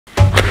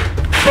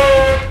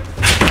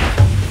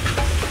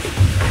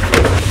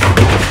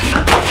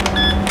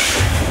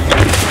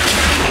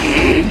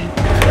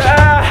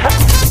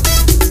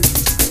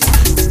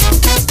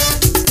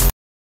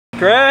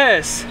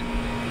Chris!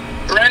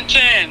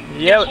 Brenton,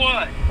 Yeah. guess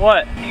what?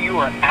 What? You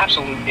are an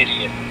absolute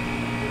idiot.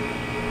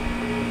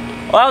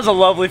 Well, that was a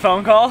lovely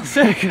phone call.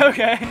 Sick,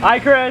 okay. Hi,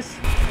 Chris.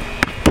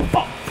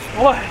 Oh,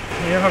 what?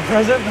 You have a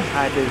present?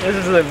 I do. This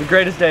is the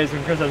greatest days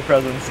when Chris has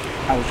presents.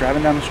 I was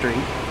driving down the street.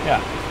 Yeah.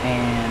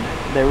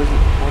 And there was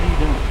what are you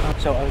doing?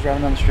 So I was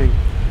driving down the street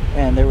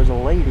and there was a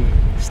lady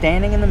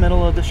standing in the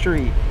middle of the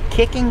street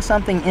kicking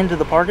something into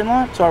the parking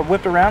lot. So I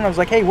whipped around and I was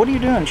like, hey, what are you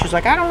doing? She's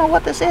like, I don't know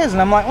what this is.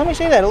 And I'm like, let me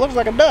see that. It looks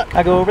like a duck.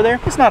 I go over there.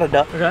 It's not a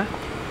duck. Okay.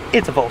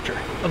 It's a vulture.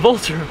 A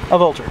vulture? A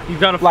vulture.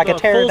 You've got a like a full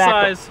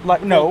pterodactyl. size.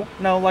 Like no,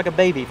 like a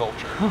baby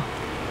vulture.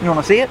 You want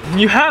to see it?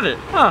 You have it.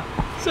 Huh.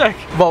 Sick.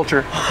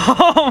 Vulture.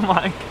 Oh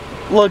my.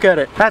 Look at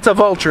it. That's a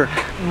vulture.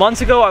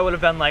 Months ago, I would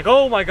have been like,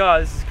 oh my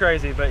god, this is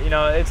crazy. But you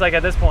know, it's like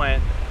at this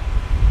point,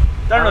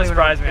 doesn't really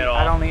surprise me at all.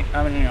 I don't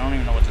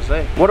even know what to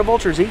say. What do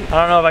vultures eat?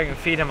 I don't know if I can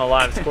feed him a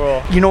live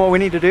squirrel. You know what we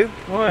need to do?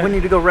 What? We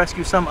need to go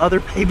rescue some other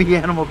baby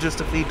animal just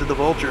to feed to the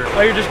vulture.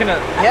 Oh, you're just gonna...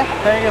 Yeah,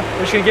 there you go.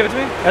 You're just gonna give it to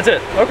me? That's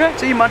it. Okay.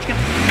 See you, Munchkin.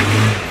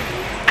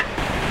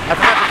 I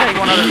forgot to tell you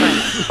one other thing.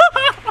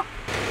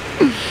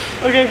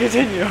 Okay,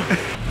 continue.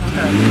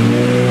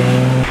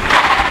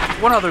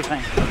 Okay. One other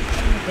thing.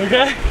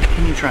 Okay.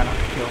 Can you try not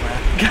to kill that?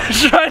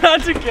 Try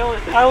not to kill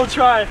it. I will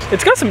try.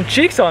 It's got some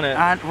cheeks on it.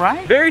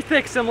 Right? Very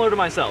thick, similar to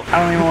myself. I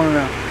don't even want to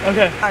know.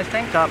 Okay. Nice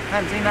tank top.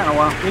 Haven't seen that in a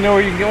while. You know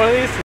where you can get one of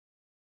these?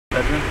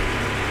 Bedroom.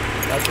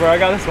 That's where I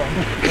got this one.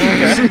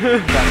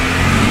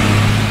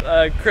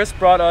 Okay. Chris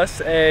brought us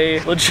a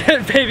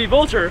legit baby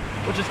vulture,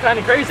 which is kind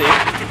of crazy.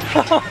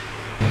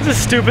 This is the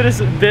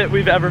stupidest bit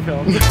we've ever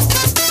filmed.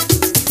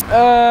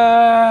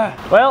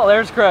 Well,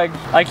 there's Craig.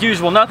 Like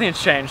usual,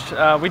 nothing's changed.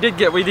 We did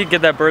get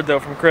that bird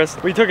though from Chris.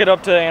 We took it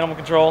up to animal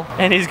control,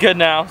 and he's good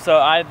now. So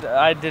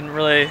I didn't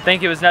really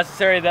think it was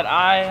necessary that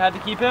I had to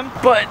keep him,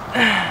 but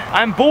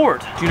I'm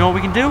bored. Do you know what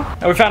we can do?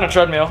 And we found a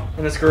treadmill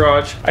in this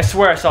garage. I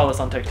swear I saw this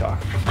on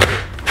TikTok.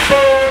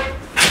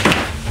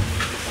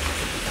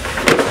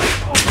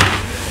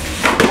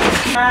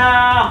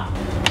 Ow!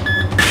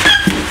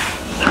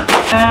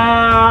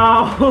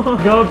 Ow!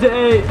 Go up to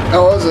 8.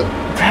 How was it?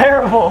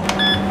 Terrible.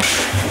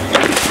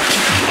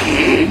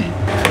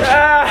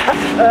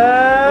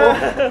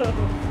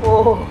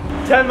 Oh.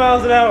 10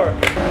 miles an hour.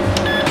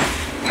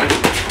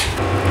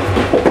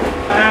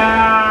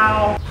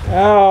 Ow.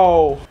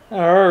 Ow. That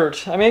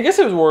hurt. I mean, I guess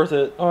it was worth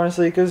it,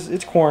 honestly, because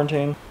it's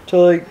quarantine.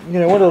 So, like, you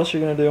know, what else are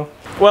you gonna do?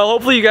 Well,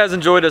 hopefully you guys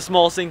enjoyed a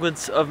small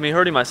sequence of me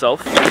hurting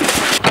myself.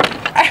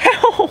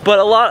 But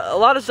a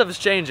lot of stuff is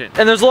changing,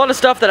 and there's a lot of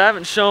stuff that I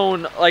haven't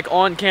shown like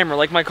on camera.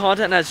 Like my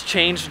content has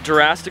changed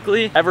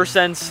drastically ever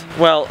since,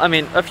 well, I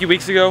mean, a few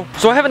weeks ago.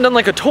 So I haven't done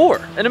like a tour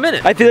in a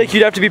minute. I feel like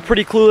you'd have to be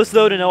pretty clueless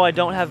though to know I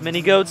don't have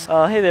mini goats.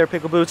 Hey there,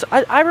 Pickleboots.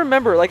 I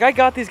remember, like, I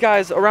got these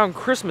guys around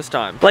Christmas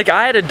time. Like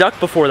I had a duck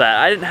before that.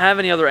 I didn't have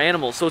any other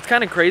animals, so it's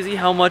kind of crazy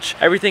how much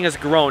everything has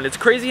grown. It's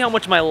crazy how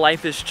much my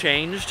life has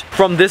changed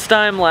from this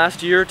time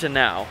last year to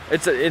now.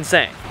 It's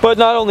insane. But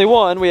not only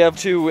one, we have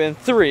 2 and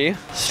 3.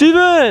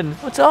 Steven,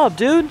 what's up,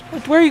 dude?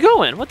 Where are you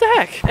going? What the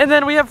heck? And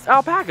then we have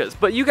alpacas,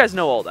 but you guys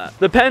know all that.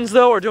 The pens,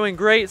 though, are doing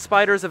great.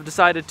 Spiders have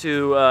decided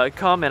to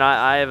come, and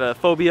I have a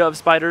phobia of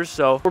spiders,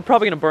 so we're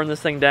probably gonna burn this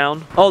thing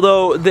down.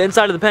 Although the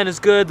inside of the pen is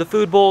good, the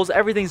food bowls,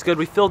 everything's good.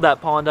 We filled that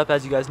pond up,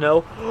 as you guys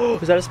know.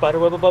 Is that a spider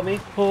web above me?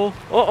 Oh,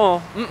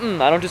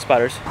 I don't do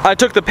spiders. I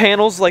took the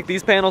panels, like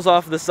these panels,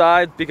 off the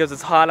side because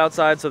it's hot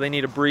outside, so they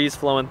need a breeze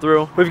flowing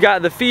through. We've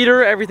got the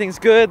feeder, everything's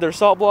good. There's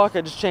salt block,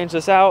 I just changed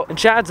this out. And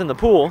Chad's in the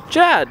pool.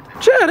 Chad,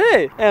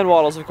 hey! And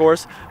Waddles, of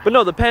course. But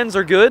no, the pens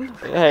are good.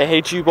 I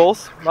hate you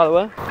both, by the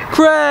way.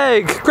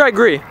 Craig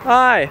Gree,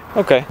 hi.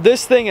 Okay,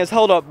 this thing has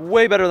held up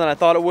way better than I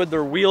thought it would.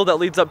 Their wheel that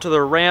leads up to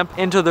their ramp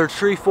into their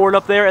tree fort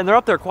up there, and they're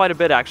up there quite a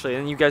bit actually,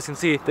 and you guys can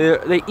see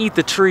they eat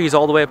the trees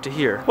all the way up to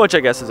here, which I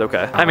guess is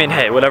okay. I mean,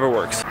 hey, whatever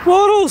works.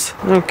 Waddles,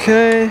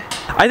 okay.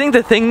 I think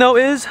the thing though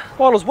is,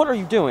 Waddles, what are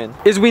you doing?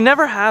 Is we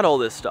never had all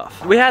this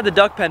stuff. We had the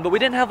duck pen, but we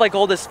didn't have like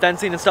all this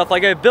fencing and stuff.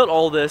 Like I built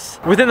all this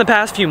within the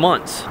past few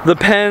months. The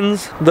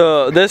pens,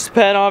 this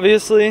pen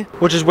obviously,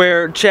 which is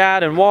where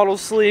Chad and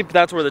Waddles sleep.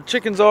 That's where the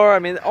chickens are. I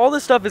mean, all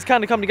this stuff has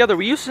kind of come together.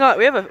 We used to have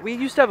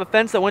a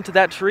fence that went to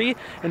that tree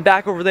and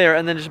back over there,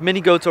 and then just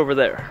mini goats over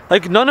there.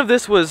 Like none of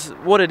this was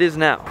what it is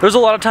now. There's a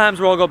lot of times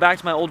where I'll go back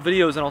to my old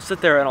videos and I'll sit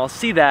there and I'll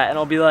see that and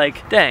I'll be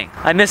like, dang,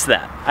 I miss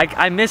that.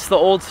 I miss the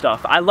old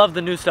stuff. I love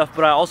the new stuff,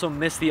 but I also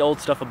miss the old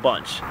stuff a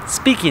bunch.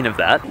 Speaking of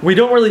that, we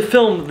don't really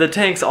film the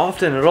tanks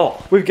often at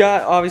all. We've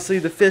got obviously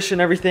the fish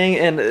and everything,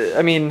 and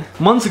I mean,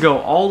 months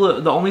ago,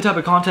 the only type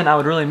of content I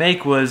would really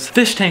make was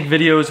fish tank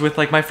videos with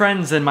like my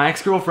friends and my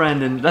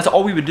ex-girlfriend, and that's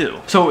all we would do.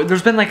 So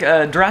there's been like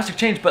a drastic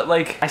change, but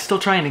like I still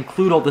try and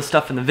include all this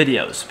stuff in the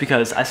videos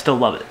because I still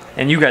love it,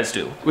 and you guys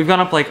do. We've gone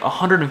up like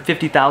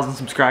 150,000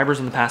 subscribers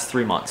in the past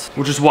 3 months,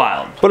 which is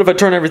wild. But if I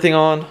turn everything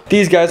on,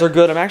 these guys are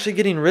good. I'm actually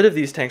getting rid of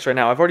these tanks right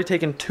now. I've already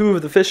taken 2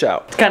 of the fish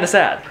out. It's kind of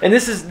sad, and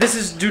this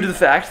is due to the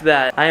fact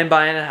that I am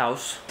buying a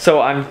house,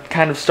 so I'm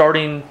kind of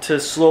starting to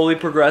slowly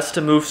progress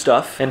to move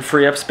stuff and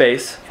free up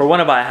space for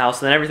when I buy a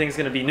house, and then everything's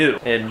gonna be new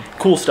and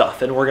cool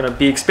stuff, and we're we're gonna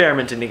be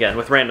experimenting again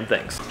with random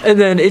things. And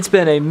then it's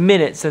been a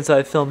minute since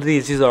I filmed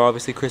these. These are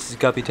obviously Chris's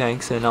guppy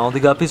tanks, and all the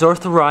guppies are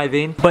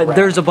thriving, but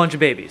there's a bunch of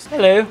babies.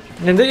 Hello.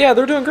 And yeah,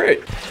 they're doing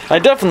great. I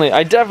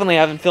definitely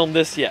haven't filmed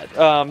this yet.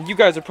 You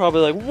guys are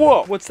probably like,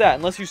 whoa, what's that?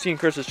 Unless you've seen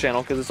Chris's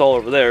channel, because it's all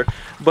over there.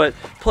 But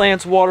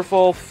plants,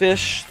 waterfall,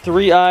 fish,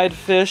 three-eyed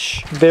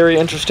fish. Very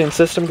interesting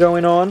system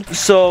going on.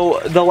 So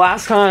the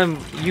last time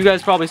you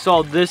guys probably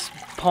saw this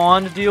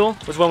pond deal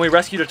was when we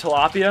rescued a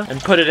tilapia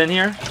and put it in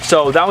here.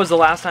 So that was the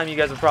last time you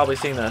guys have probably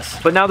seen this.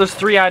 But now there's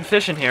three-eyed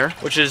fish in here,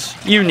 which is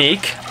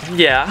unique.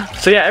 Yeah.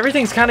 So yeah,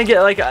 everything's kind of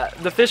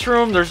the fish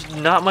room, there's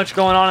not much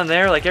going on in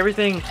there. Like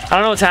everything, I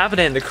don't know what's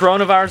happening. The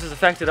coronavirus has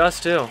affected us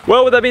too.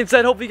 Well, with that being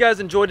said, hope you guys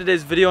enjoyed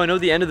today's video. I know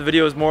the end of the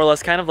video is more or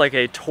less kind of like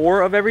a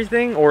tour of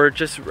everything, or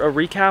just a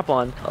recap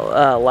on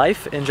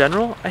life in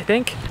general, I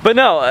think. But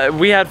no,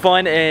 we had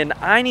fun, and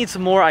I need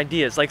some more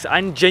ideas. Like, I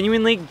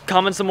genuinely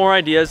comment some more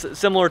ideas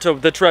similar to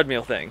the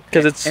treadmill thing,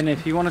 because it's, and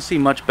if you want to see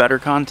much better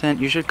content,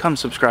 you should come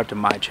subscribe to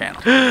my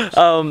channel.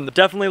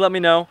 Definitely let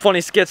me know.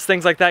 Funny skits,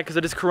 things like that, because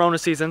it is Corona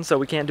season, so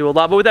we can't do a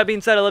lot. But with that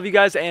being said, I love you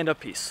guys, and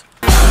peace.